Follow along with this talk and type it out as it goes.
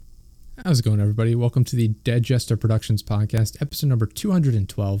How's it going, everybody? Welcome to the Dead Jester Productions podcast, episode number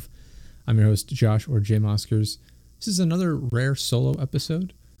 212. I'm your host, Josh, or J Moskers. This is another rare solo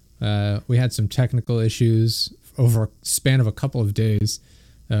episode. We had some technical issues over a span of a couple of days,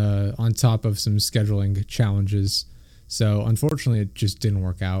 on top of some scheduling challenges. So, unfortunately, it just didn't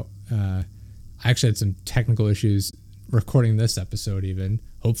work out. I actually had some technical issues recording this episode, even.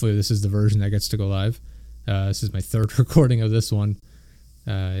 Hopefully, this is the version that gets to go live. This is my third recording of this one.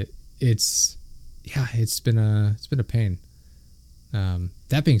 It's been a pain.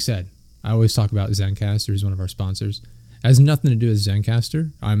 That being said, I always talk about Zencastr, who's one of our sponsors. It has nothing to do with Zencastr.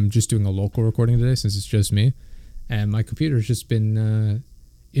 I'm just doing a local recording today since it's just me, and my computer's just been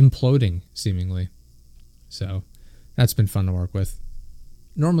imploding seemingly. So that's been fun to work with.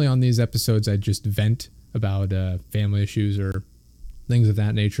 Normally on these episodes, I just vent about family issues or things of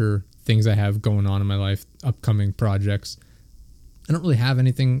that nature, things I have going on in my life, upcoming projects. I don't really have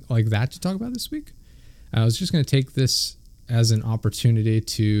anything like that to talk about this week. I was just going to take this as an opportunity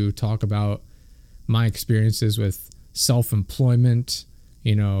to talk about my experiences with self-employment,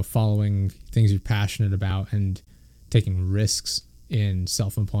 following things you're passionate about and taking risks in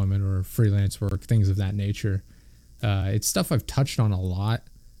self-employment or freelance work, things of that nature. It's stuff I've touched on a lot,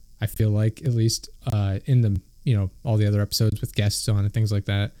 I feel like, at least in the, all the other episodes with guests on and things like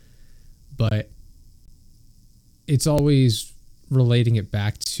that. But it's always relating it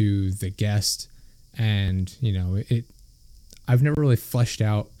back to the guest, and I've never really fleshed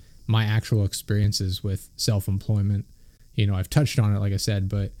out my actual experiences with self-employment. I've touched on it, like I said,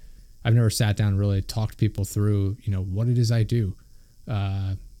 but I've never sat down and really talked people through what it is I do,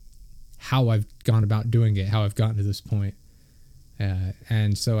 how I've gone about doing it, how I've gotten to this point.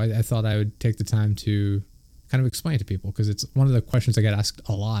 And so I thought I would take the time to kind of explain it to people, because it's one of the questions I get asked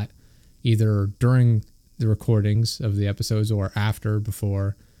a lot, either during the recordings of the episodes or after,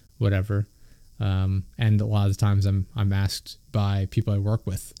 before, whatever. And a lot of the times I'm asked by people I work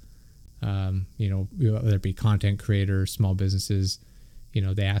with, whether it be content creators, small businesses,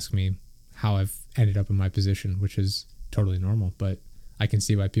 they ask me how I've ended up in my position, which is totally normal, but I can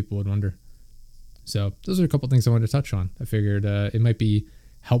see why people would wonder. So those are a couple things I wanted to touch on. I figured it might be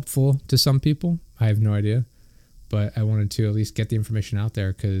helpful to some people. I have no idea, but I wanted to at least get the information out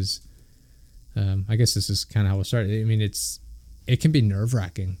there, because I guess this is kind of how it started. I mean, it can be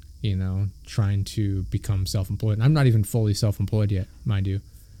nerve-wracking, trying to become self-employed. And I'm not even fully self-employed yet, mind you.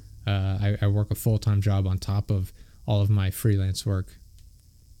 I work a full-time job on top of all of my freelance work.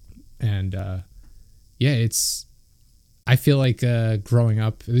 And I feel like growing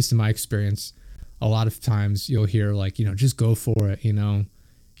up, at least in my experience, a lot of times you'll hear like, just go for it, you'll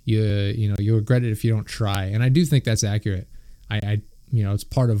regret it if you don't try. And I do think that's accurate. It's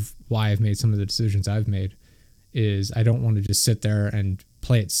part of why I've made some of the decisions I've made, is I don't want to just sit there and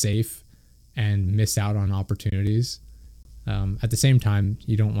play it safe and miss out on opportunities. At the same time,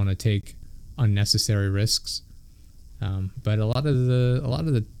 you don't want to take unnecessary risks. But a lot of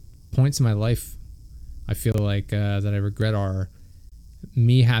the points in my life, I feel like that I regret are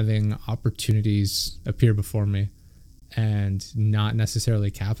me having opportunities appear before me and not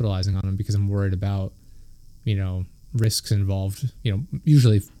necessarily capitalizing on them because I'm worried about, risks involved,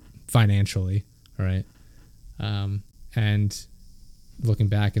 usually financially, right? And looking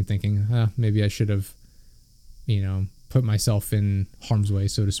back and thinking, maybe I should have, put myself in harm's way,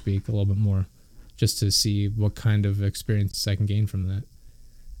 so to speak, a little bit more, just to see what kind of experience I can gain from that.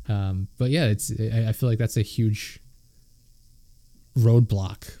 But yeah, I feel like that's a huge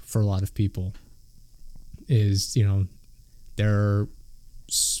roadblock for a lot of people, is, they're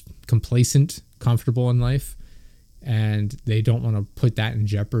complacent, comfortable in life, and they don't want to put that in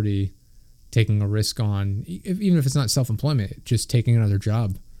jeopardy, taking a risk on, even if it's not self-employment, just taking another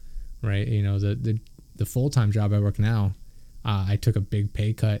job, right? The full-time job I work now, I took a big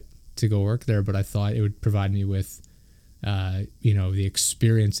pay cut to go work there, but I thought it would provide me with, the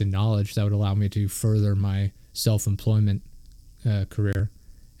experience and knowledge that would allow me to further my self-employment career,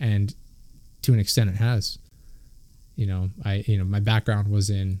 and to an extent it has. My background was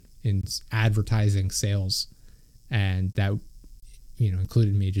in advertising sales, and that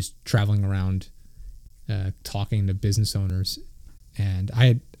included me just traveling around, talking to business owners. And I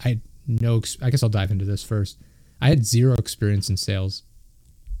had I guess I'll dive into this first. I had zero experience in sales.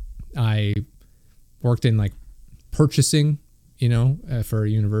 I worked in like purchasing, for a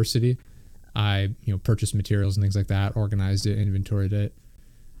university. I, purchased materials and things like that, organized it, inventoried it.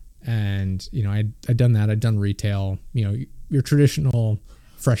 And, I'd done that. I'd done retail, your traditional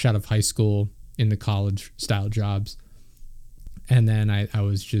fresh out of high school into college style jobs. And then I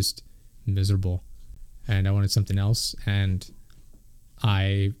was just miserable, and I wanted something else. And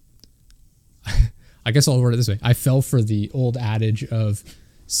I I guess I'll word it this way. I fell for the old adage of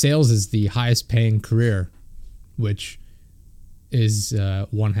sales is the highest paying career, which is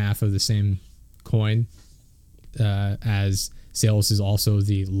one half of the same coin as sales is also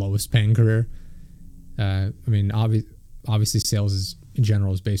the lowest paying career. I mean, obviously sales is in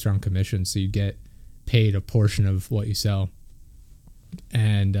general is based around commission, so you get paid a portion of what you sell.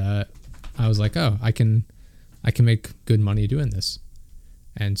 And I was like, oh, I can make good money doing this.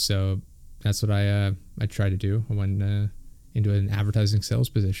 And so that's what I tried to do. I went into an advertising sales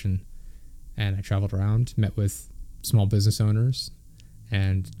position, and I traveled around, met with small business owners,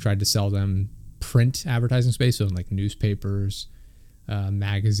 and tried to sell them print advertising space, so like newspapers,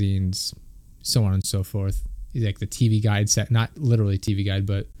 magazines, so on and so forth. Like the TV Guide set, not literally TV Guide,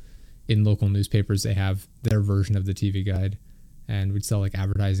 but in local newspapers they have their version of the TV Guide, and we'd sell like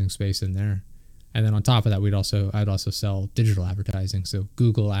advertising space in there. And then on top of that, I'd also sell digital advertising, so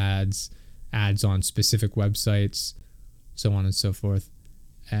Google ads on specific websites, so on and so forth,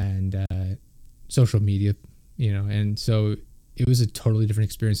 and social media, and so it was a totally different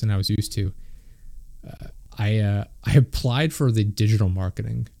experience than I was used to. I applied for the digital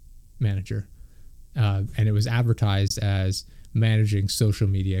marketing manager, and it was advertised as managing social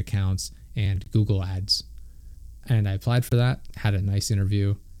media accounts and Google ads. And I applied for that, had a nice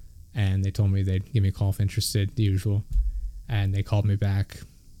interview, and they told me they'd give me a call if interested, the usual. And they called me back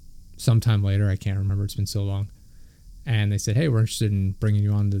sometime later. I can't remember. It's been so long. And they said, hey, we're interested in bringing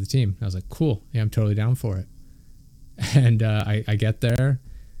you onto the team. And I was like, cool. Yeah, I'm totally down for it. And I get there,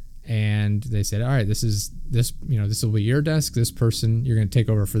 and they said, all right, this will be your desk. This person, you're going to take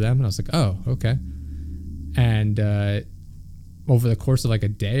over for them. And I was like, oh, okay. And over the course of like a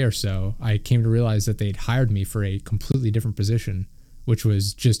day or so, I came to realize that they'd hired me for a completely different position, which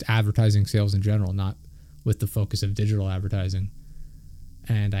was just advertising sales in general, not with the focus of digital advertising.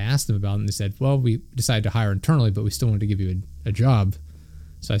 And I asked them about it, and they said, well, we decided to hire internally, but we still wanted to give you a job.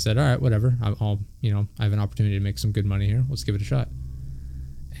 So I said, all right, whatever. I have an opportunity to make some good money here. Let's give it a shot.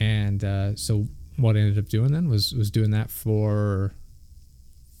 And so what I ended up doing then was doing that for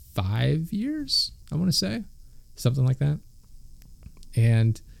 5 years, I want to say, something like that.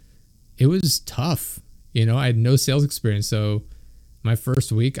 And it was tough. I had no sales experience. So my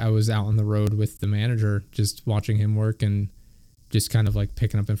first week I was out on the road with the manager, just watching him work and just kind of like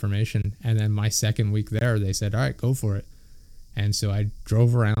picking up information. And then my second week there, they said, all right, go for it. And so I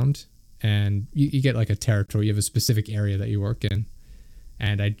drove around, and you get like a territory. You have a specific area that you work in.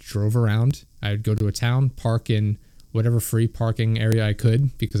 And I drove around. I would go to a town, park in whatever free parking area I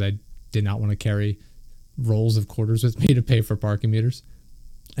could, because I did not want to carry rolls of quarters with me to pay for parking meters.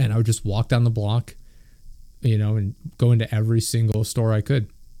 And I would just walk down the block, and go into every single store I could.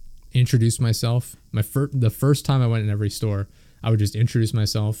 Introduce myself. The first time I went in every store, I would just introduce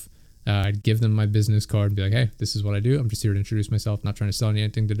myself. I'd give them my business card and be like, hey, this is what I do. I'm just here to introduce myself. Not trying to sell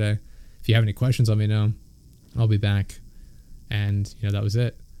anything today. If you have any questions, let me know. I'll be back. And, that was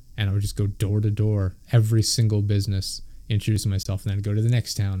it. And I would just go door to door, every single business, introducing myself, and then I'd go to the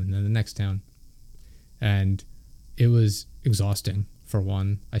next town and then the next town. And it was exhausting, for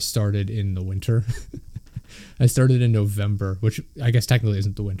one. I started in the winter. I started in November, which I guess technically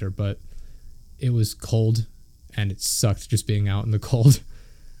isn't the winter, but it was cold, and it sucked just being out in the cold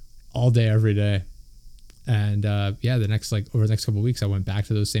all day, every day. And over the next couple of weeks, I went back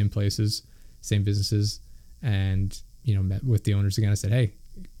to those same places, same businesses, and met with the owners again. I said, hey,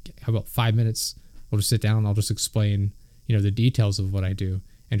 how about 5 minutes? We'll just sit down and I'll just explain the details of what I do,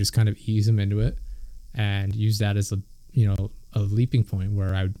 and just kind of ease them into it, and use that as a leaping point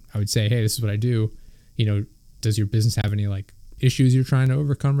where I would say, hey, this is what I do. Does your business have any like issues you're trying to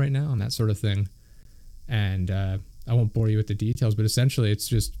overcome right now, and that sort of thing. And I won't bore you with the details, but essentially it's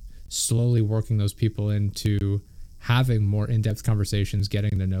just slowly working those people into having more in-depth conversations,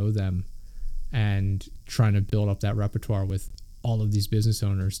 getting to know them, and trying to build up that repertoire with all of these business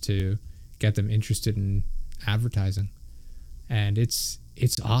owners to get them interested in advertising. And it's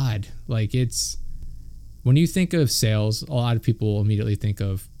odd. Like, when you think of sales, a lot of people immediately think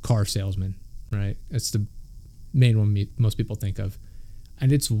of car salesman, right? It's the main one most people think of.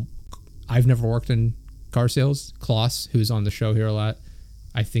 And I've never worked in car sales. Klaus, who's on the show here a lot,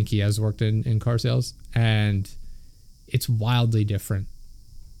 I think he has worked in car sales, and it's wildly different.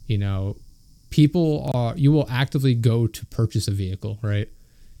 You will actively go to purchase a vehicle, right?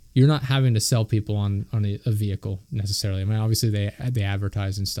 You're not having to sell people on a vehicle necessarily. I mean, obviously they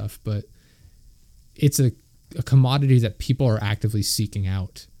advertise and stuff, but it's a commodity that people are actively seeking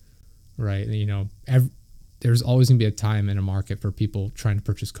out, right? There's always going to be a time in a market for people trying to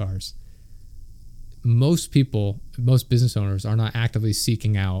purchase cars. Most business owners are not actively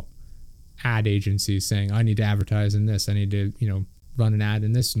seeking out ad agencies saying, I need to advertise in this. I need to, run an ad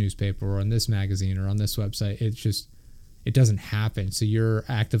in this newspaper or on this magazine or on this website. It doesn't happen. So you're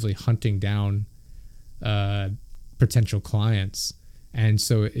actively hunting down potential clients. And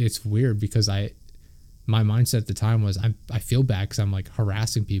so it's weird because my mindset at the time was I feel bad because I'm like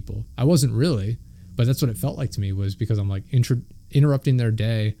harassing people. I wasn't really, but that's what it felt like to me, was because I'm like interrupting their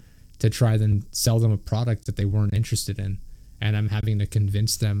day to try then sell them a product that they weren't interested in. And I'm having to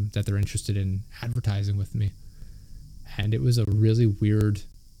convince them that they're interested in advertising with me. And it was a really weird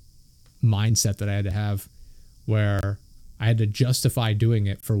mindset that I had to have, where I had to justify doing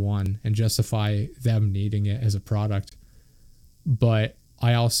it, for one, and justify them needing it as a product. But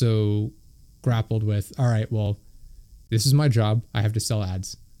I also grappled with, all right, well, this is my job. I have to sell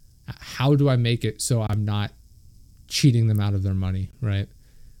ads. How do I make it so I'm not cheating them out of their money, right?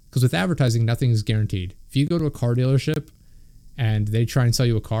 Because with advertising, nothing is guaranteed. If you go to a car dealership and they try and sell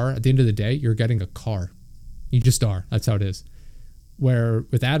you a car, at the end of the day, you're getting a car. You just are. That's how it is. Where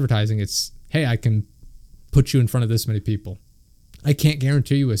with advertising, it's, hey, I can put you in front of this many people. I can't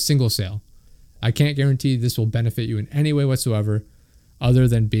guarantee you a single sale. I can't guarantee this will benefit you in any way whatsoever other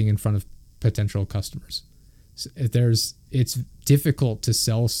than being in front of potential customers. So it's difficult to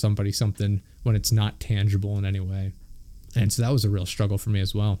sell somebody something when it's not tangible in any way. And so that was a real struggle for me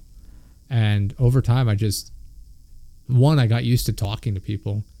as well. And over time, I got used to talking to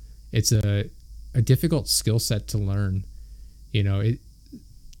people. It's a difficult skill set to learn.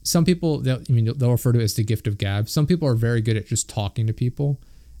 Some people, they'll refer to it as the gift of gab. Some people are very good at just talking to people,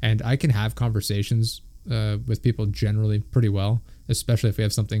 and I can have conversations with people generally pretty well, especially if we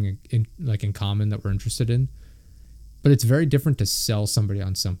have something in common that we're interested in. But it's very different to sell somebody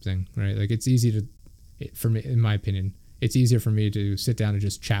on something, right? Like it's easy for me, in my opinion, it's easier for me to sit down and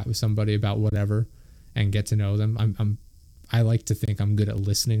just chat with somebody about whatever and get to know them. I like to think I'm good at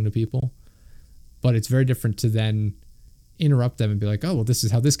listening to people, but it's very different to then interrupt them and be like, oh, well, this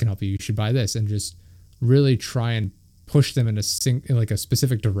is how this can help you. You should buy this, and just really try and push them in a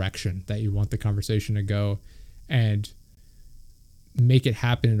specific direction that you want the conversation to go, and make it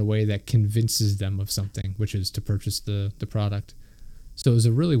happen in a way that convinces them of something, which is to purchase the product. So it was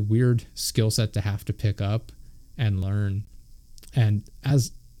a really weird skill set to have to pick up and learn. And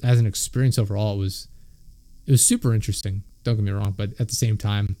as an experience overall, it was super interesting. Don't get me wrong, but at the same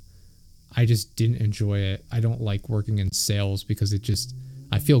time, I just didn't enjoy it. I don't like working in sales because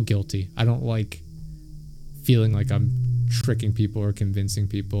I feel guilty. I don't like feeling like I'm tricking people or convincing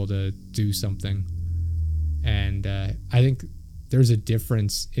people to do something. And I think there's a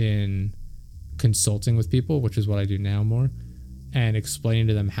difference in consulting with people, which is what I do now more, and explaining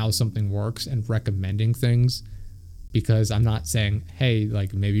to them how something works and recommending things, because I'm not saying, hey,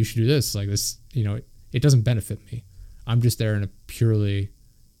 like maybe you should do this, like this, it doesn't benefit me. I'm just there in a purely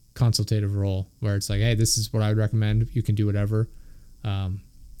consultative role where it's like, hey, this is what I would recommend. You can do whatever.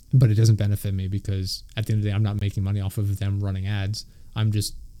 But it doesn't benefit me because at the end of the day, I'm not making money off of them running ads. I'm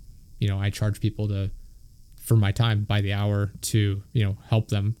just, I charge people for my time by the hour to, help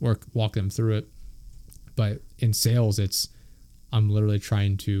them walk them through it. But in sales, I'm literally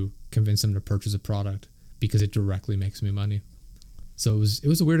trying to convince them to purchase a product because it directly makes me money. So it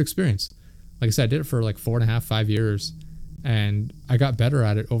was a weird experience. Like I said, I did it for like 4.5, 5 years, and I got better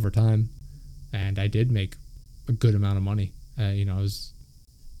at it over time, and I did make a good amount of money. I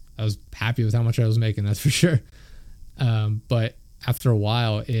was happy with how much I was making, that's for sure. But after a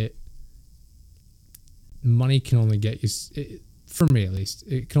while, money can only get you, for me at least,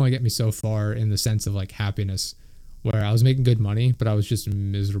 it can only get me so far in the sense of like happiness, where I was making good money, but I was just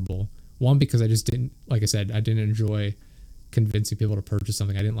miserable. One, because I just didn't, like I said, I didn't enjoy convincing people to purchase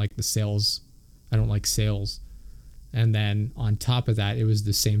something. I didn't like the sales. I don't like sales. And then on top of that, it was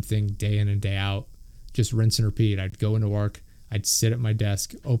the same thing day in and day out, just rinse and repeat. I'd go into work, I'd sit at my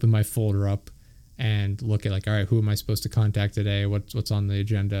desk, open my folder up, and look at like, all right, who am I supposed to contact today? What's on the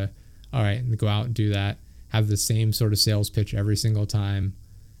agenda? All right, and go out and do that. Have the same sort of sales pitch every single time.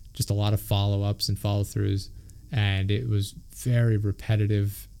 Just a lot of follow-ups and follow-throughs. And it was very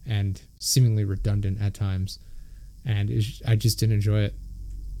repetitive and seemingly redundant at times. And I just didn't enjoy it.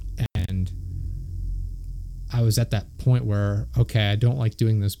 And I was at that point where, okay, I don't like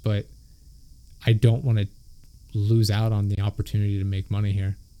doing this, but I don't want to lose out on the opportunity to make money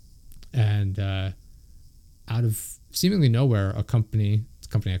here. And out of seemingly nowhere, the company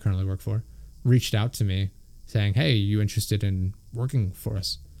I currently work for, reached out to me saying, hey, you interested in working for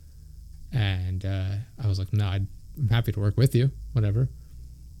us? And I was like, no, I'm happy to work with you, whatever.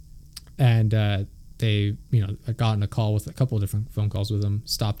 And they, I got in a call with a couple of different phone calls with them,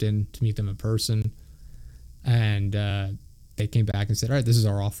 stopped in to meet them in person. And they came back and said, all right, this is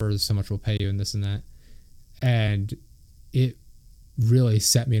our offer. This is how much we'll pay you and this and that. And it really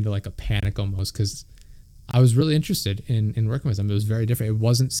set me into like a panic almost, because I was really interested in working with them. It was very different. It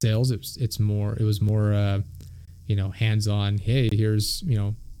wasn't sales. It was more, hands-on. Hey, here's,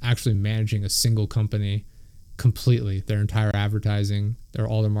 actually managing a single company completely, their entire advertising,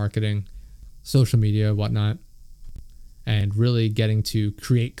 all their marketing, social media, whatnot, and really getting to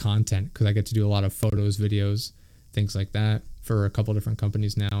create content, because I get to do a lot of photos, videos, things like that for a couple different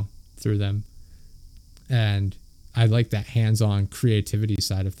companies now through them. And I like that hands-on creativity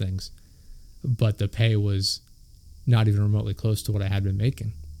side of things, but the pay was not even remotely close to what I had been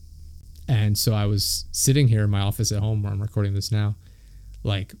making. And so I was sitting here in my office at home where I'm recording this now,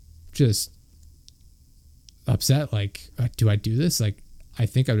 like just upset, like, do I do this? Like, I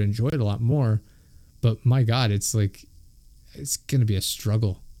think I would enjoy it a lot more, but my God, it's going to be a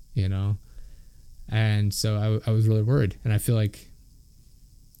struggle, And so I was really worried. And I feel like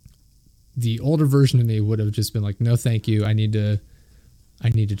the older version of me would have just been like, no, thank you. I need to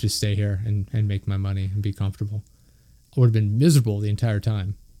just stay here and make my money and be comfortable. I would have been miserable the entire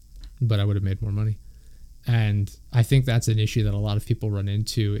time, but I would have made more money. And I think that's an issue that a lot of people run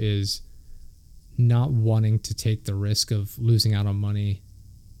into, is not wanting to take the risk of losing out on money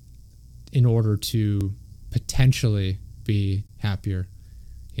in order to potentially be happier.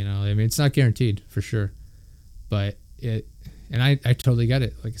 It's not guaranteed for sure, but I totally get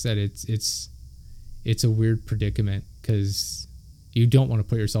it. Like I said, it's a weird predicament, because you don't want to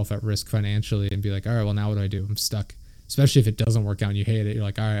put yourself at risk financially and be like, all right, well, now what do I do? I'm stuck. Especially if it doesn't work out and you hate it. You're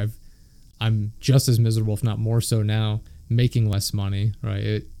like, all right, I'm just as miserable, if not more so now, making less money,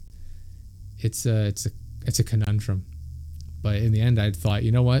 right? It's a conundrum. But in the end, I thought,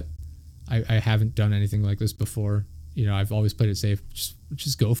 you know what? I haven't done anything like this before. I've always played it safe.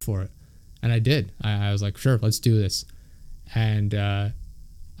 Just go for it. And I did. I was like, sure, let's do this. And I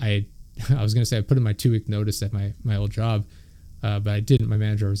was going to say I put in my 2-week notice at my old job, but I didn't. My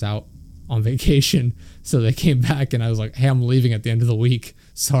manager was out on vacation, so they came back, and I was like, hey, I'm leaving at the end of the week.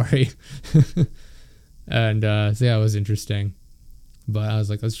 Sorry. And so yeah, it was interesting. But I was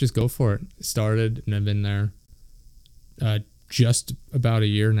like, let's just go for it. Started, and I've been there just about a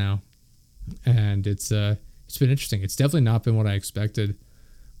year now. And it's been interesting. It's definitely not been what I expected,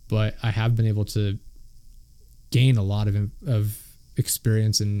 but I have been able to gain a lot of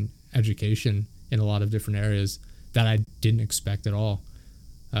experience and education in a lot of different areas that I didn't expect at all.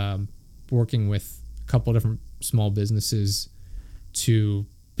 Working with a couple of different small businesses to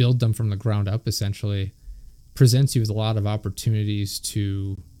build them from the ground up essentially presents you with a lot of opportunities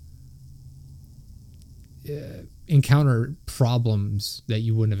to encounter problems that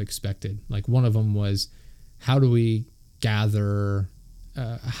you wouldn't have expected. Like one of them was, how do we gather,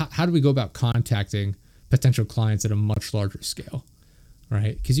 how do we go about contacting potential clients at a much larger scale,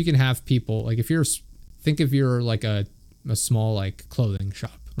 right? Because you can have people, like think if you're like a small like clothing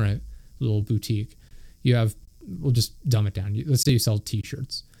shop, right? A little boutique. We'll just dumb it down. Let's say you sell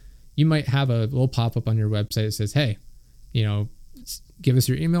t-shirts. You might have a little pop-up on your website that says, hey, give us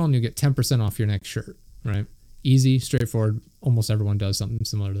your email and you'll get 10% off your next shirt, right? Easy, straightforward. Almost everyone does something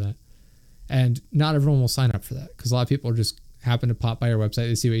similar to that. And not everyone will sign up for that, because a lot of people just happen to pop by your website,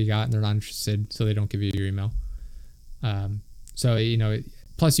 they see what you got, and they're not interested, so they don't give you your email.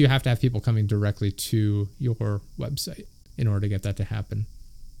 Plus you have to have people coming directly to your website in order to get that to happen.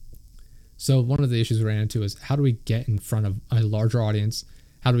 So one of the issues we ran into is, how do we get in front of a larger audience?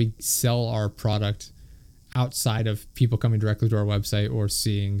 How do we sell our product outside of people coming directly to our website or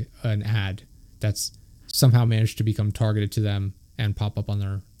seeing an ad that's somehow managed to become targeted to them and pop up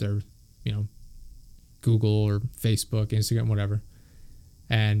on their Google or Facebook, Instagram, whatever.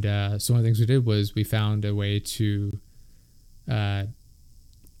 And so one of the things we did was we found a way to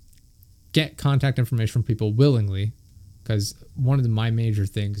get contact information from people willingly, because one of my major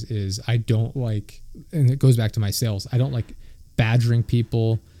things is I don't like, and it goes back to my sales, I don't like badgering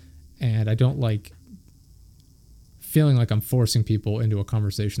people, and I don't like feeling like I'm forcing people into a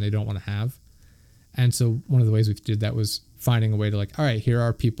conversation they don't want to have. And so one of the ways we did that was finding a way to like, all right, here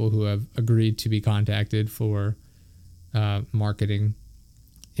are people who have agreed to be contacted for marketing,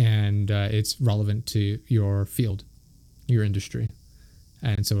 and it's relevant to your field, your industry.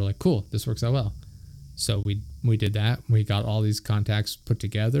 And so we're like, cool, this works out well. So we did that. We got all these contacts put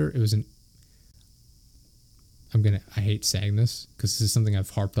together. It was I hate saying this because this is something I've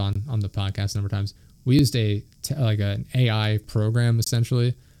harped on the podcast a number of times. We used an AI program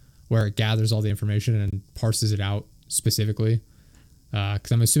essentially, where it gathers all the information and parses it out specifically.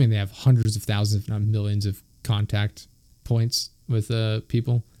 Because I'm assuming they have hundreds of thousands, if not millions, of contact points with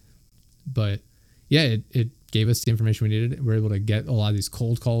people. But yeah, it gave us the information we needed. We were able to get a lot of these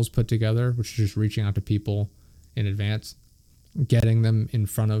cold calls put together, which is just reaching out to people in advance, getting them in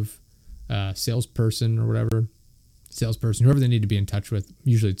front of a salesperson or whatever, whoever they need to be in touch with.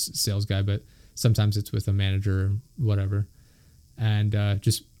 Usually it's a sales guy, but sometimes it's with a manager or whatever. And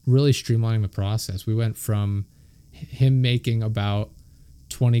just really streamlining the process. We went from him making about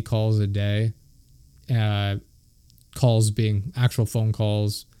 20 calls a day, calls being actual phone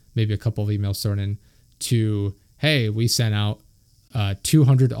calls, maybe a couple of emails thrown in, to, hey, we sent out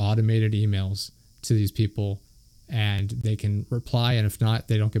 200 automated emails to these people and they can reply. And if not,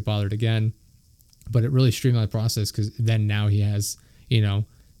 they don't get bothered again. But it really streamlined the process, because then now he has,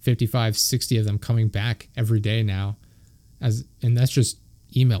 55, 60 of them coming back every day now, and that's just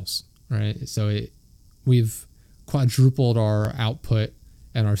emails, right? So we've quadrupled our output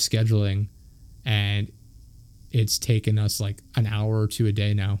and our scheduling, and it's taken us like an hour or two a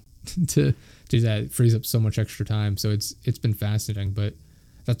day now to do that. It frees up so much extra time. So it's been fascinating, but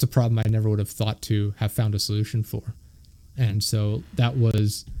that's a problem I never would have thought to have found a solution for. And so that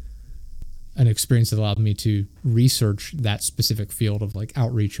was an experience that allowed me to research that specific field of like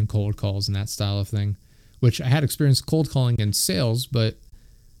outreach and cold calls and that style of thing, which I had experience cold calling in sales, but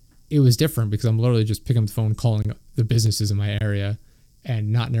it was different because I'm literally just picking up the phone, calling the businesses in my area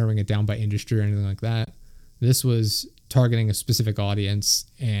and not narrowing it down by industry or anything like that. This was targeting a specific audience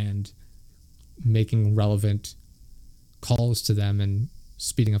and making relevant calls to them and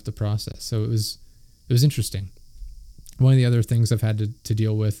speeding up the process. So it was interesting. One of the other things I've had to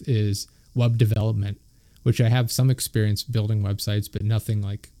deal with is web development, which I have some experience building websites, but nothing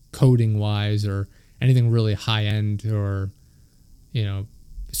like coding wise or anything really high end or,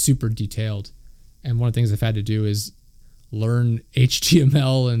 super detailed. And one of the things I've had to do is learn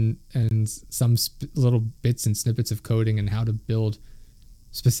HTML and some little bits and snippets of coding and how to build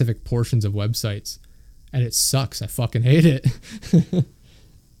specific portions of websites. And it sucks. I fucking hate it.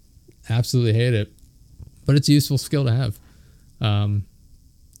 Absolutely hate it. But it's a useful skill to have. A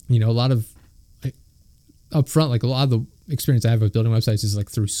lot of up front, like a lot of the experience I have with building websites is like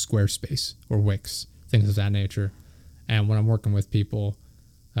through Squarespace or Wix, things of that nature. And when I'm working with people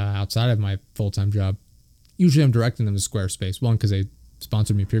outside of my full-time job, usually I'm directing them to Squarespace. One, because they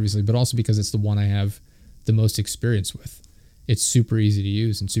sponsored me previously, but also because it's the one I have the most experience with. It's super easy to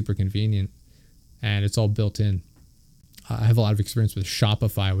use and super convenient, and it's all built in. I have a lot of experience with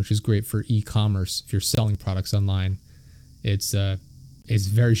Shopify, which is great for e-commerce. If you're selling products online, it's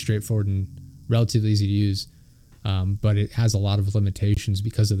very straightforward and relatively easy to use, but it has a lot of limitations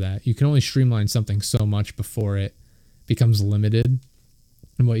because of that. You can only streamline something so much before it becomes limited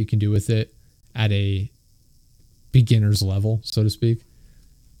in what you can do with it at a beginner's level, so to speak.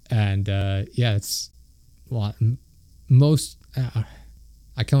 And it's a lot.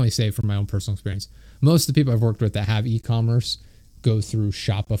 I can only say from my own personal experience, most of the people I've worked with that have e-commerce go through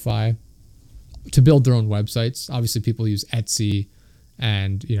Shopify to build their own websites. Obviously, people use Etsy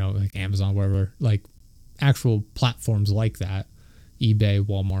and, like Amazon, wherever, like actual platforms like that, eBay,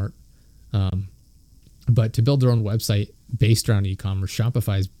 Walmart. But to build their own website based around e-commerce,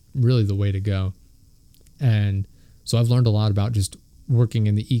 Shopify is really the way to go. And so I've learned a lot about just working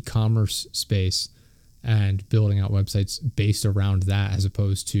in the e-commerce space and building out websites based around that, as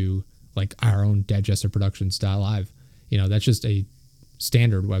opposed to like our own DeadJesterProductions.live. That's just a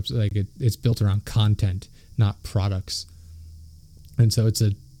standard website. Like it's built around content, not products. And so it's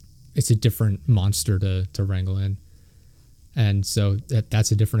a different monster to wrangle in. And so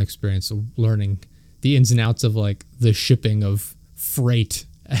that's a different experience of learning the ins and outs of like the shipping of freight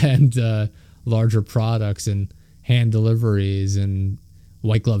and larger products and hand deliveries and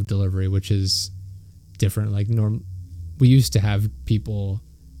white glove delivery, which is different. Like we used to have people,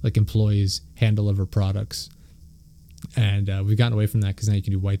 like employees, hand deliver products, and we've gotten away from that because now you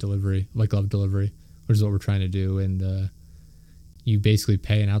can do white glove delivery, which is what we're trying to do. And you basically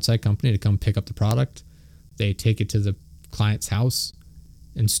pay an outside company to come pick up the product. They take it to the client's house,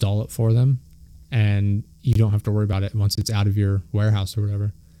 install it for them, and you don't have to worry about it once it's out of your warehouse or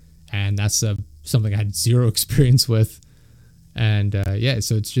whatever. And that's something I had zero experience with. And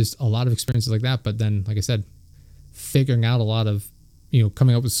so it's just a lot of experiences like that. But then, like I said, figuring out a lot of,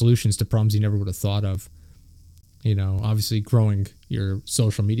 coming up with solutions to problems you never would have thought of. Obviously growing your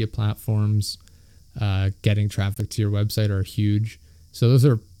social media platforms, getting traffic to your website are huge. So those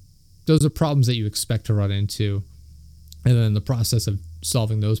are problems that you expect to run into. And then in the process of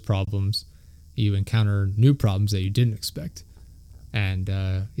solving those problems, you encounter new problems that you didn't expect. And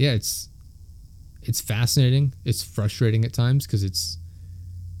it's fascinating. It's frustrating at times because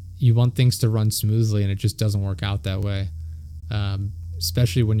you want things to run smoothly and it just doesn't work out that way.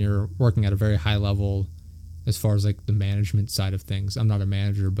 Especially when you're working at a very high level as far as like the management side of things. I'm not a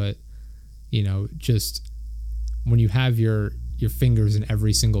manager, but just when you have your fingers in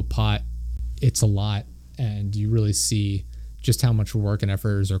every single pot, it's a lot, and you really see just how much work and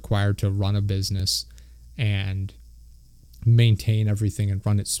effort is required to run a business and maintain everything and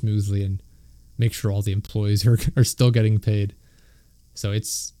run it smoothly and make sure all the employees are still getting paid. So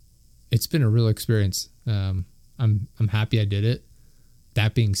it's been a real experience. I'm happy I did it.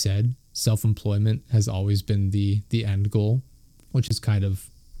 That being said, self-employment has always been the end goal, which is kind of,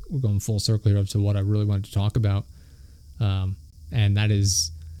 we're going full circle here up to what I really wanted to talk about. And that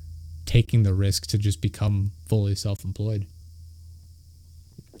is taking the risk to just become fully self-employed.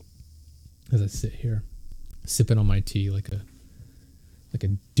 As I sit here sipping on my tea like a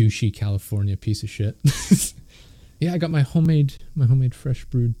douchey California piece of shit. Yeah, I got my homemade fresh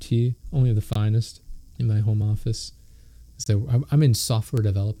brewed tea, only of the finest, in my home office. So I'm in software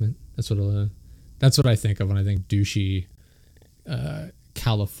development. That's what I think of when I think douchey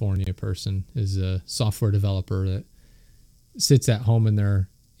California person, is a software developer that sits at home in their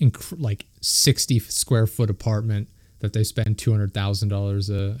 60 square foot apartment that they spend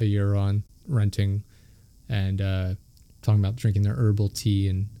 $200,000 a year on renting, and talking about drinking their herbal tea,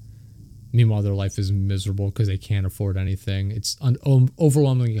 and meanwhile their life is miserable because they can't afford anything. It's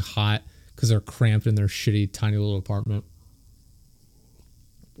overwhelmingly hot because they're cramped in their shitty tiny little apartment.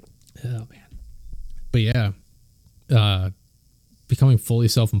 Oh man. But yeah, becoming fully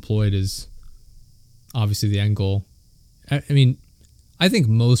self-employed is obviously the end goal. I mean, I think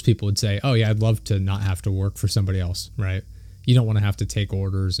most people would say, oh yeah, I'd love to not have to work for somebody else, right? You don't want to have to take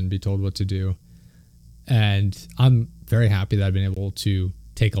orders and be told what to do. And I'm very happy that I've been able to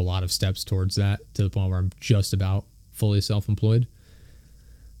take a lot of steps towards that, to the point where I'm just about fully self-employed.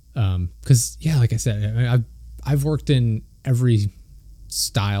 Because yeah, like I said, I've worked in every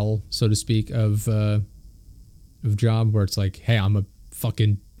style, so to speak, of job, where it's like, hey, I'm a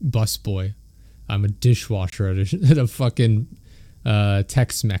fucking busboy, I'm a dishwasher at a fucking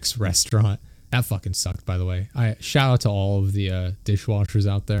Tex-Mex restaurant. That fucking sucked, by the way. I shout out to all of the dishwashers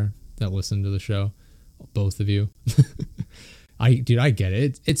out there that listen to the show, both of you. I get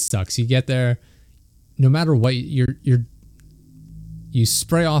it. It sucks. You get there, no matter what, you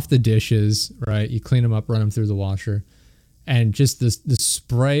spray off the dishes, right? You clean them up, run them through the washer, and just the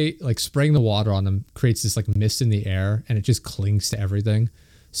spray, like spraying the water on them, creates this like mist in the air, and it just clings to everything.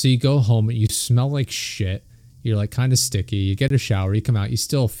 So you go home and you smell like shit. You're like kind of sticky. You get a shower, you come out, you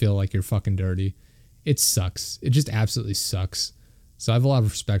still feel like you're fucking dirty. It sucks. It just absolutely sucks. So I have a lot of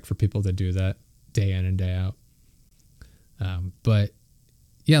respect for people that do that day in and day out. But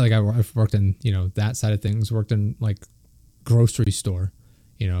yeah, like I've worked in, that side of things, worked in like grocery store,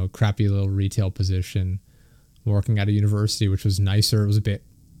 crappy little retail position, working at a university, which was nicer. It was a bit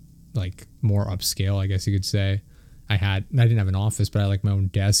like more upscale, I guess you could say. I didn't have an office, but I had like my own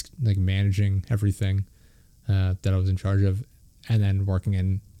desk, like managing everything that I was in charge of. And then working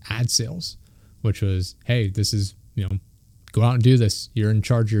in ad sales, which was, hey, this is, go out and do this. You're in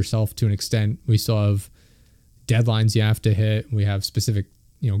charge of yourself to an extent. We still have deadlines you have to hit. We have specific,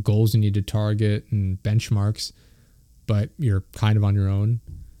 goals you need to target and benchmarks, but you're kind of on your own.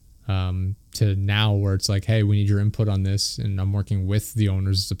 To now where it's like, hey, we need your input on this, and I'm working with the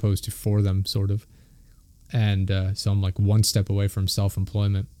owners as opposed to for them, sort of. And so I'm like one step away from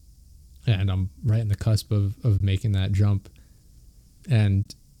self-employment, and I'm right in the cusp of making that jump. And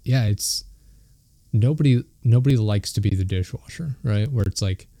yeah, it's nobody likes to be the dishwasher, right? Where it's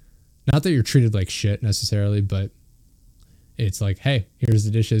like, not that you're treated like shit necessarily, but it's like, hey, here's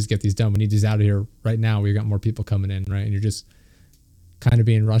the dishes, get these done. We need these out of here right now. We got more people coming in, right? And you're just kind of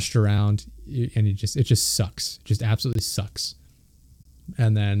being rushed around, and it just sucks. It just absolutely sucks.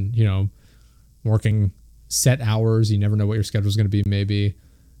 And then, working set hours, you never know what your schedule is going to be, maybe,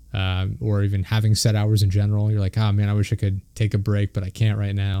 or even having set hours in general. You're like, oh man, I wish I could take a break, but I can't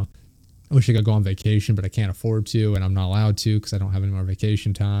right now. I wish I could go on vacation, but I can't afford to, and I'm not allowed to because I don't have any more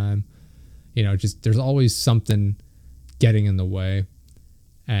vacation time. Just there's always something getting in the way.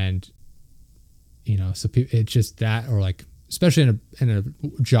 And, so it's just that, or like, especially in a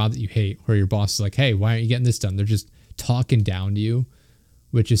job that you hate, where your boss is like, hey, why aren't you getting this done? They're just talking down to you,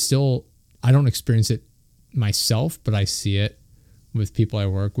 which is still, I don't experience it myself, but I see it with people I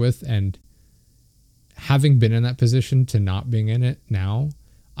work with. And having been in that position to not being in it now,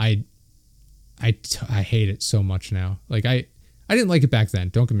 I hate it so much now. Like I didn't like it back then.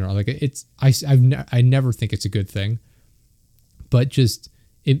 Don't get me wrong. Like I never think it's a good thing, but just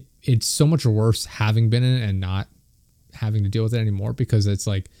it's so much worse having been in it and not having to deal with it anymore, because it's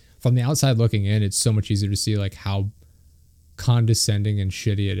like, from the outside looking in, it's so much easier to see like how condescending and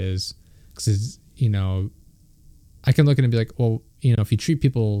shitty it is, because it's, I can look at it and be like, well, if you treat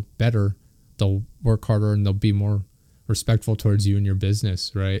people better, they'll work harder and they'll be more respectful towards you and your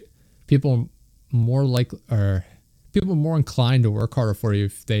business, right? People more people are more inclined to work harder for you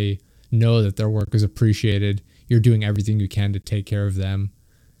if they know that their work is appreciated. You're doing everything you can to take care of them.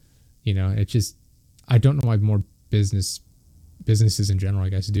 I don't know why more businesses in general, I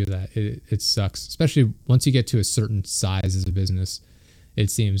guess, do that. It sucks, especially once you get to a certain size as a business. It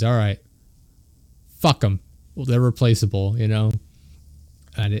seems, all right, fuck them. Well, they're replaceable, and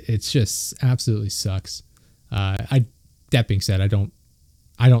it's just absolutely sucks. That being said, I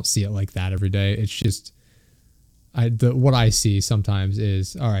don't see it like that every day. It's just, what I see sometimes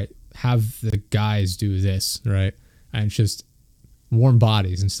is, all right, have the guys do this, right? And it's just warm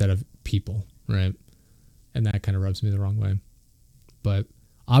bodies instead of people, right? And that kind of rubs me the wrong way. But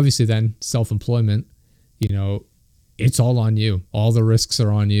obviously then self-employment, it's all on you. All the risks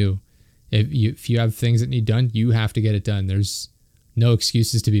are on you. If you have things that need done, you have to get it done. There's no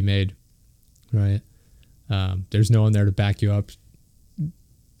excuses to be made, right? There's no one there to back you up,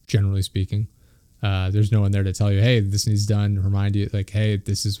 generally speaking. There's no one there to tell you, hey, this needs done, remind you, like, hey,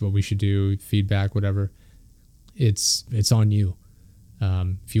 this is what we should do, feedback, whatever. It's on you.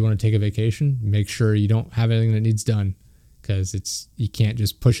 If you want to take a vacation, make sure you don't have anything that needs done, because you can't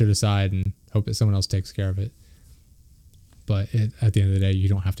just push it aside and hope that someone else takes care of it. But at the end of the day, you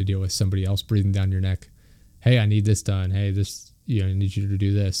don't have to deal with somebody else breathing down your neck. Hey, I need this done. Hey, this, I need you to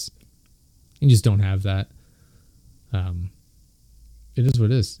do this. You just don't have that. It is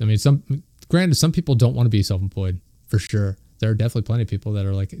what it is. I mean, some people don't want to be self-employed, for sure. There are definitely plenty of people that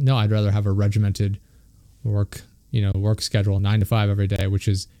are like, no, I'd rather have a regimented work schedule, 9 to 5 every day, which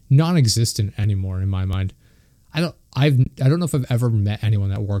is non-existent anymore in my mind. I don't know if I've ever met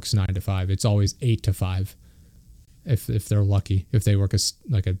anyone that works 9 to 5. It's always 8 to 5. If they're lucky, if they work a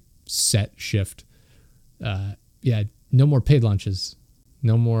set shift. No more paid lunches.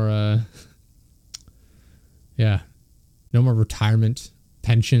 No more, no more retirement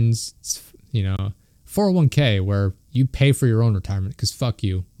pensions. 401k where you pay for your own retirement, because fuck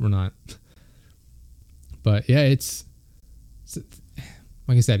you, we're not. But yeah, it's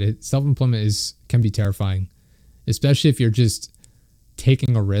like I said, self-employment can be terrifying, especially if you're just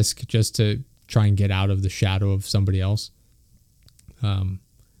taking a risk just to try and get out of the shadow of somebody else.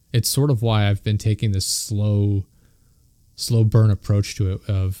 It's sort of why I've been taking this slow burn approach to it,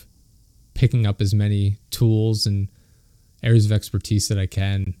 of picking up as many tools and areas of expertise that I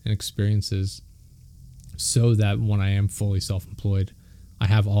can and experiences, so that when I am fully self-employed, I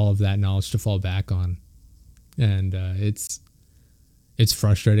have all of that knowledge to fall back on. And it's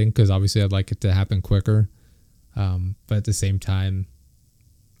frustrating, because obviously I'd like it to happen quicker. But at the same time,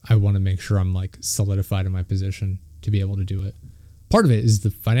 I want to make sure I'm like solidified in my position to be able to do it. Part of it is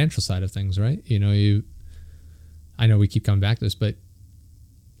the financial side of things, right? I know we keep coming back to this, but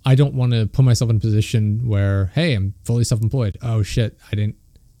I don't want to put myself in a position where, hey, I'm fully self-employed. Oh shit, I didn't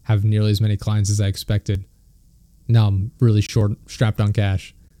have nearly as many clients as I expected. Now I'm really strapped on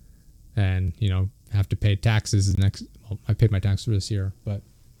cash, and have to pay taxes I paid my taxes for this year, but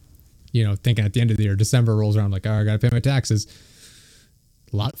thinking at the end of the year, December rolls around, like, oh, I got to pay my taxes.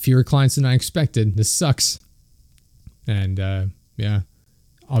 A lot fewer clients than I expected. This sucks. And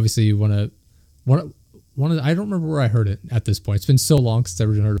obviously you want to, I don't remember where I heard it at this point. It's been so long since I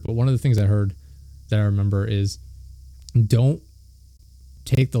originally heard it, but one of the things I heard that I remember is, don't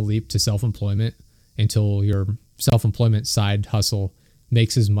take the leap to self-employment until your self-employment side hustle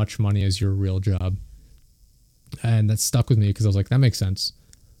makes as much money as your real job. And that stuck with me, because I was like, that makes sense,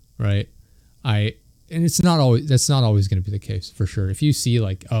 right? And that's not always going to be the case, for sure. If you see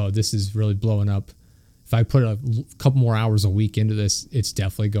like, oh, this is really blowing up, if I put a couple more hours a week into this, it's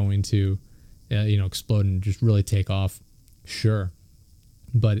definitely going to explode and just really take off. Sure.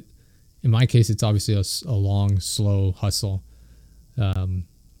 But in my case, it's obviously a long, slow hustle.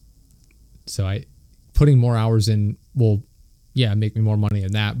 So putting more hours in will, make me more money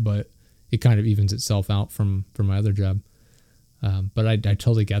in that, but it kind of evens itself out from my other job. But I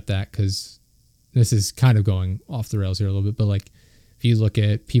totally get that, because this is kind of going off the rails here a little bit, but like, if you look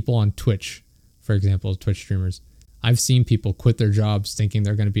at people on Twitch, for example, Twitch streamers, I've seen people quit their jobs thinking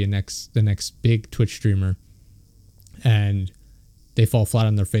they're going to be the next big Twitch streamer, and they fall flat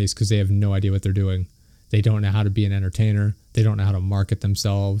on their face because they have no idea what they're doing. They don't know how to be an entertainer. They don't know how to market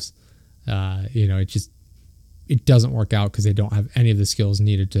themselves. It doesn't work out because they don't have any of the skills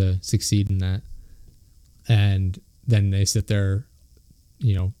needed to succeed in that. And then they sit there,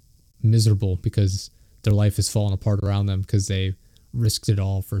 miserable because their life is falling apart around them because they risked it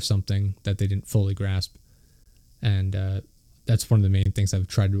all for something that they didn't fully grasp. And that's one of the main things I've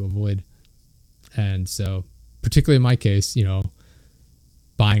tried to avoid. And so particularly in my case,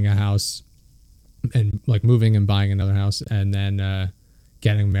 buying a house and like moving and buying another house and then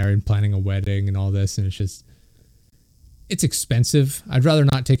getting married, planning a wedding and all this. And it's expensive. I'd rather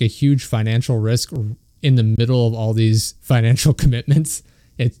not take a huge financial risk in the middle of all these financial commitments.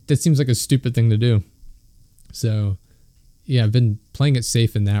 That seems like a stupid thing to do. So yeah, I've been playing it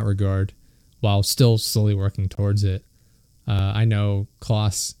safe in that regard while still slowly working towards it. I know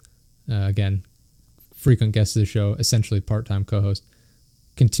Klaus, again, frequent guest of the show, essentially part-time co-host,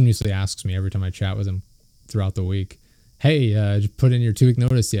 continuously asks me every time I chat with him throughout the week, hey, did you put in your 2-week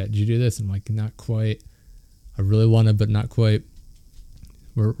notice yet? Did you do this? I'm like, not quite. I really want to, but not quite.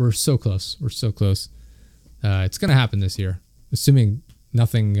 We're so close. We're so close. It's going to happen this year. Assuming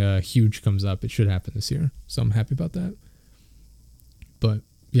nothing huge comes up, it should happen this year. So I'm happy about that. But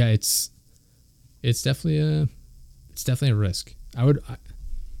yeah, it's definitely a risk. I would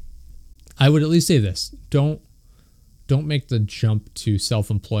at least say this. Don't make the jump to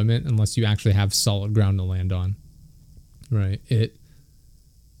self-employment unless you actually have solid ground to land on. Right?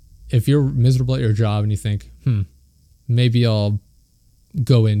 If you're miserable at your job and you think, maybe I'll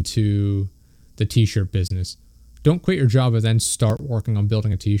go into the t-shirt business. Don't quit your job and then start working on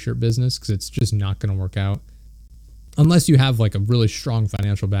building a t-shirt business, because it's just not going to work out. Unless you have like a really strong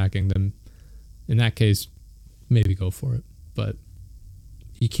financial backing, then in that case, maybe go for it. But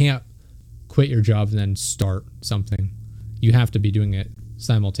you can't quit your job and then start something. You have to be doing it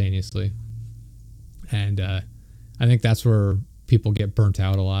simultaneously. And I think that's where people get burnt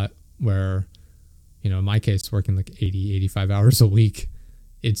out a lot, where, in my case, working like 80, 85 hours a week,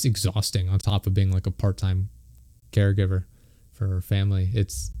 it's exhausting on top of being like a part-time caregiver for her family.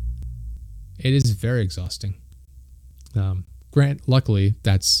 It is very exhausting. Luckily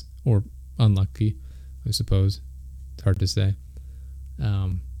or unlucky, I suppose. It's hard to say.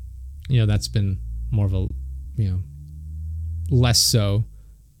 That's been more of a, less so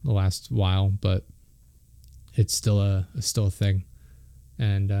the last while, but it's still a thing.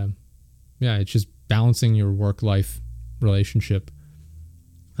 And, it's just balancing your work-life relationship.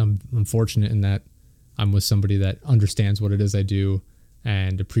 I'm fortunate in that I'm with somebody that understands what it is I do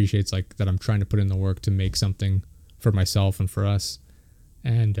and appreciates like that I'm trying to put in the work to make something for myself and for us.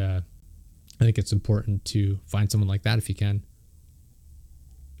 And I think it's important to find someone like that if you can.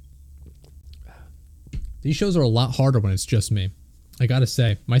 These shows are a lot harder when it's just me. I gotta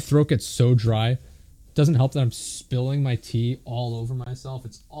say, my throat gets so dry. It doesn't help that I'm spilling my tea all over myself.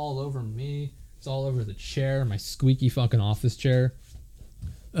 It's all over me. It's all over the chair, my squeaky fucking office chair.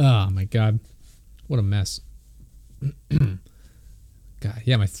 Oh my God. What a mess. God,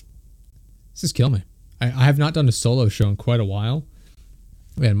 yeah, this is killing me. I have not done a solo show in quite a while.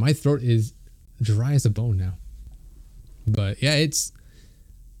 Man, my throat is dry as a bone now. But yeah,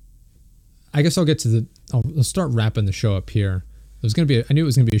 I guess I'll get to I'll start wrapping the show up here. I knew it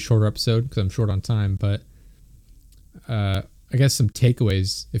was gonna be a shorter episode because I'm short on time, but I guess some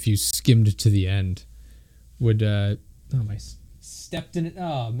takeaways if you skimmed to the end would my stepped in it.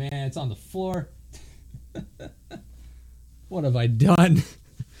 Oh man, it's on the floor. What have I done?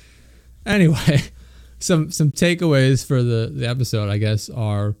 Anyway, some takeaways for the episode, I guess,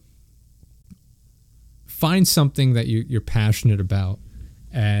 are find something that you're passionate about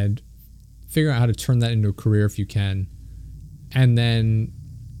and figure out how to turn that into a career if you can, and then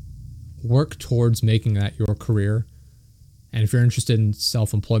work towards making that your career. And if you're interested in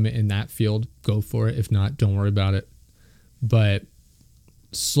self-employment in that field, go for it. If not, don't worry about it. But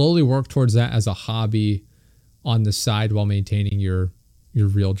slowly work towards that as a hobby on the side while maintaining your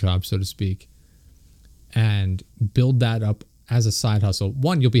real job, so to speak, and build that up as a side hustle.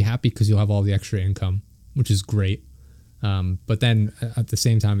 One, you'll be happy because you'll have all the extra income, which is great. But then at the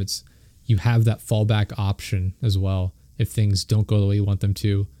same time, you have that fallback option as well. If things don't go the way you want them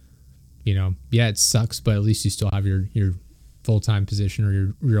to, yeah, it sucks, but at least you still have your full-time position or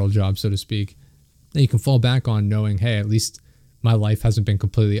your real job, so to speak. Then you can fall back on knowing, hey, at least my life hasn't been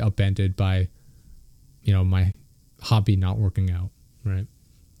completely upended by, my hobby not working out, right?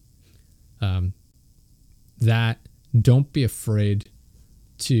 That don't be afraid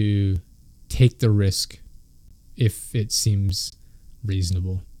to take the risk if it seems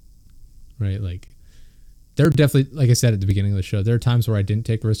reasonable, right? Like, there are definitely, like I said at the beginning of the show, there are times where I didn't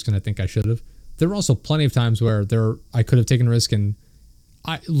take risks and I think I should have. There were also plenty of times where I could have taken a risk and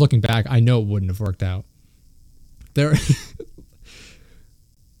looking back, I know it wouldn't have worked out. There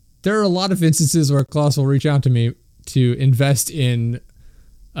are a lot of instances where Klaus will reach out to me to invest in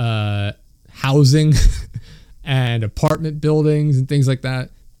housing and apartment buildings and things like that,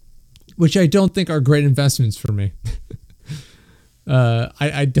 which I don't think are great investments for me.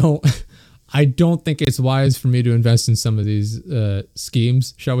 I I don't think it's wise for me to invest in some of these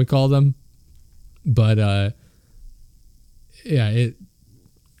schemes, shall we call them? But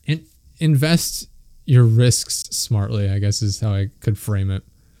invest your risks smartly, I guess is how I could frame it.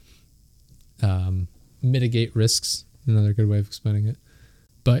 Mitigate risks, another good way of explaining it.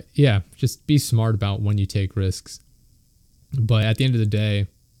 But yeah, just be smart about when you take risks. But at the end of the day,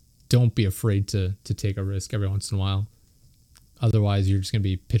 don't be afraid to take a risk every once in a while. Otherwise, you're just going to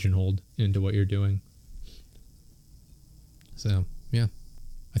be pigeonholed into what you're doing. So, yeah.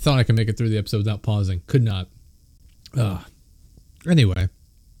 I thought I could make it through the episode without pausing. Could not. Anyway.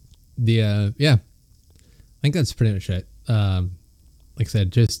 I think that's pretty much it. Like I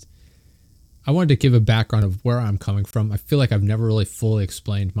said, I wanted to give a background of where I'm coming from. I feel like I've never really fully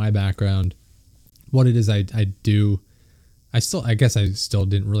explained my background, what it is I do. I guess I still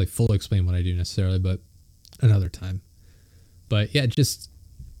didn't really fully explain what I do necessarily, but another time. But yeah,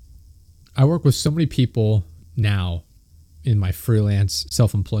 I work with so many people now in my freelance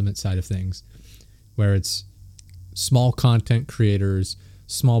self-employment side of things, where it's small content creators,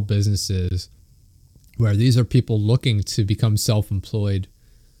 small businesses, where these are people looking to become self-employed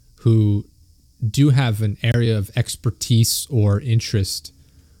who do have an area of expertise or interest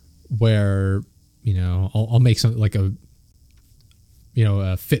where, I'll make something like a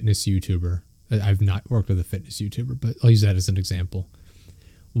fitness YouTuber. I've not worked with a fitness YouTuber, but I'll use that as an example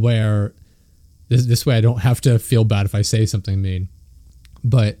where this way I don't have to feel bad if I say something mean,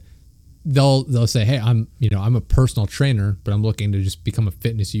 but they'll say, hey, I'm a personal trainer, but I'm looking to just become a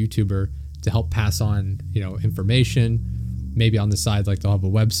fitness YouTuber to help pass on, information. Maybe on the side, like they'll have a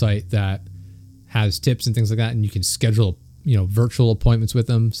website that has tips and things like that. And you can schedule, virtual appointments with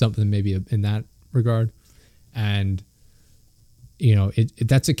them, something maybe in that regard. And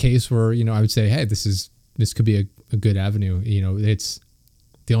that's a case where, I would say, hey, this could be a good avenue. It's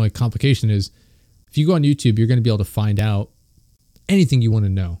the only complication is if you go on YouTube, you're going to be able to find out anything you want to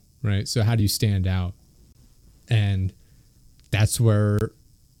know, right? So how do you stand out? And that's where,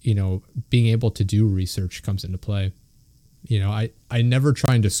 being able to do research comes into play. I never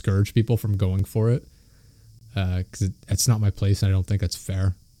try and discourage people from going for it because that's not my place. And I don't think that's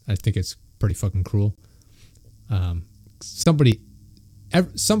fair. I think it's pretty fucking cruel. Somebody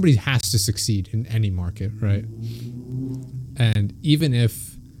has to succeed in any market, right? And even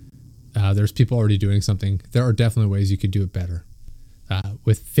if there's people already doing something, there are definitely ways you could do it better.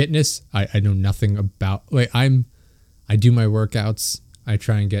 With fitness, I know nothing about. I do my workouts. I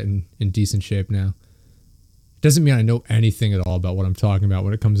try and get in decent shape now. Doesn't mean I know anything at all about what I'm talking about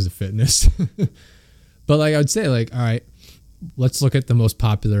when it comes to fitness. But I would say, all right, let's look at the most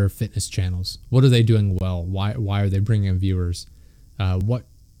popular fitness channels. What are they doing well? Why are they bringing in viewers? What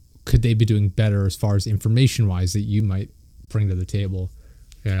could they be doing better as far as information wise that you might bring to the table?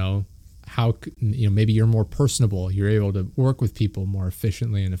 How maybe you're more personable. You're able to work with people more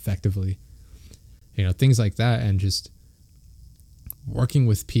efficiently and effectively. Things like that, and just working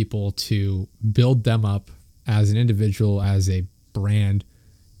with people to build them up as an individual, as a brand,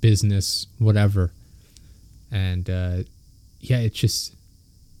 business, whatever. And it's just,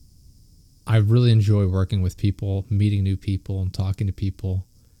 I really enjoy working with people, meeting new people and talking to people.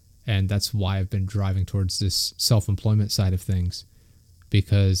 And that's why I've been driving towards this self-employment side of things,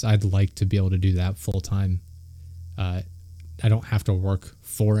 because I'd like to be able to do that full time. I don't have to work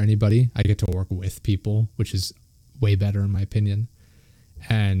for anybody. I get to work with people, which is way better in my opinion.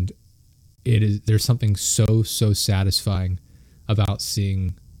 And there's something so satisfying about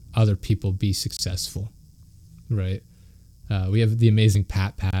seeing other people be successful, right? We have the amazing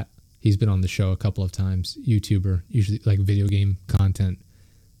Pat. He's been on the show a couple of times, YouTuber, usually like video game content.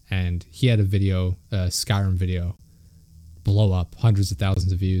 And he had a video, Skyrim video, blow up, hundreds of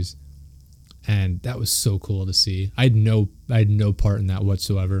thousands of views. And that was so cool to see. I had no part in that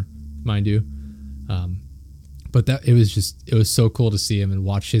whatsoever, mind you. But it was so cool to see him and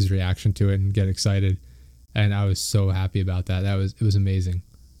watch his reaction to it and get excited. And I was so happy about that. It was amazing.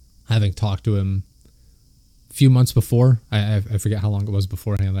 Having talked to him a few months before, I forget how long it was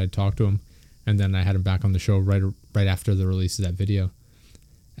beforehand I talked to him. And then I had him back on the show right after the release of that video.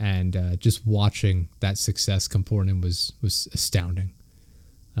 And just watching that success come pouring in was astounding.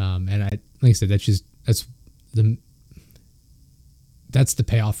 And like I said, that's the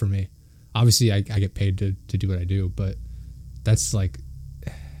payoff for me. Obviously, I get paid to do what I do, but that's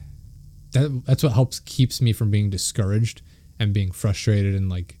that's what keeps me from being discouraged and being frustrated, and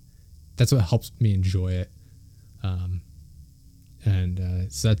that's what helps me enjoy it.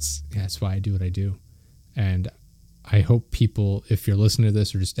 So that's why I do what I do. And I hope people, if you're listening to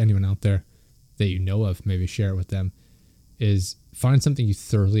this or just anyone out there that you know of, maybe share it with them. is find something you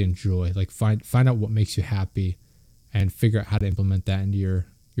thoroughly enjoy. Like find out what makes you happy and figure out how to implement that into your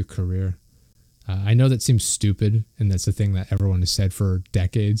career. I know that seems stupid, and that's a thing that everyone has said for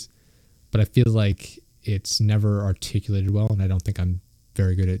decades, but I feel like it's never articulated well, and I don't think I'm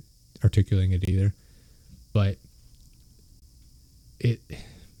very good at articulating it either. But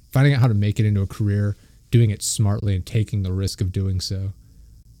finding out how to make it into a career, doing it smartly, and taking the risk of doing so,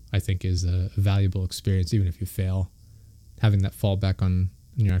 I think is a valuable experience. Even if you fail, having that fallback on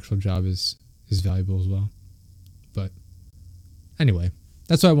your actual job is valuable as well. But anyway,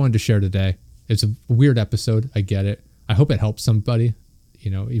 that's what I wanted to share today. It's a weird episode. I get it. I hope it helps somebody,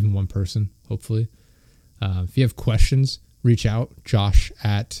 even one person, hopefully. If you have questions, reach out, Josh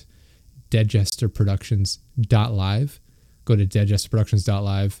at deadjesterproductions.live. Go to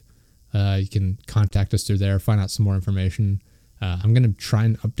deadjesterproductions.live. You can contact us through there, find out some more information. I'm going to try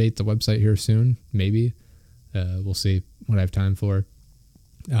and update the website here soon, maybe. We'll see what I have time for.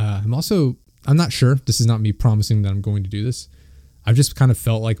 I'm not sure. This is not me promising that I'm going to do this. I've just kind of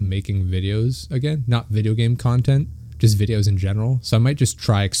felt like making videos again, not video game content, just videos in general. So I might just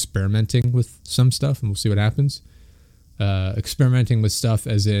try experimenting with some stuff and we'll see what happens. Experimenting with stuff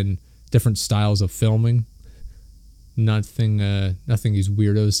as in different styles of filming. Nothing these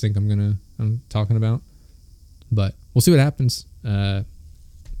weirdos think I'm talking about. But we'll see what happens. We'll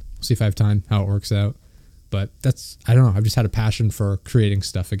see if I have time, how it works out. But I don't know. I've just had a passion for creating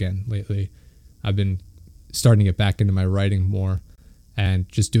stuff again lately. I've been starting to get back into my writing more, and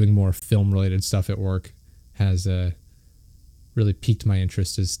just doing more film-related stuff at work has really piqued my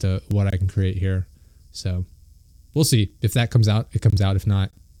interest as to what I can create here. So we'll see. If that comes out, it comes out. If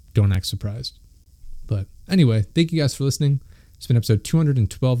not, don't act surprised. But anyway, thank you guys for listening. It's been episode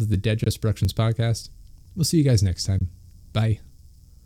 212 of the Dead Jester Productions podcast. We'll see you guys next time. Bye.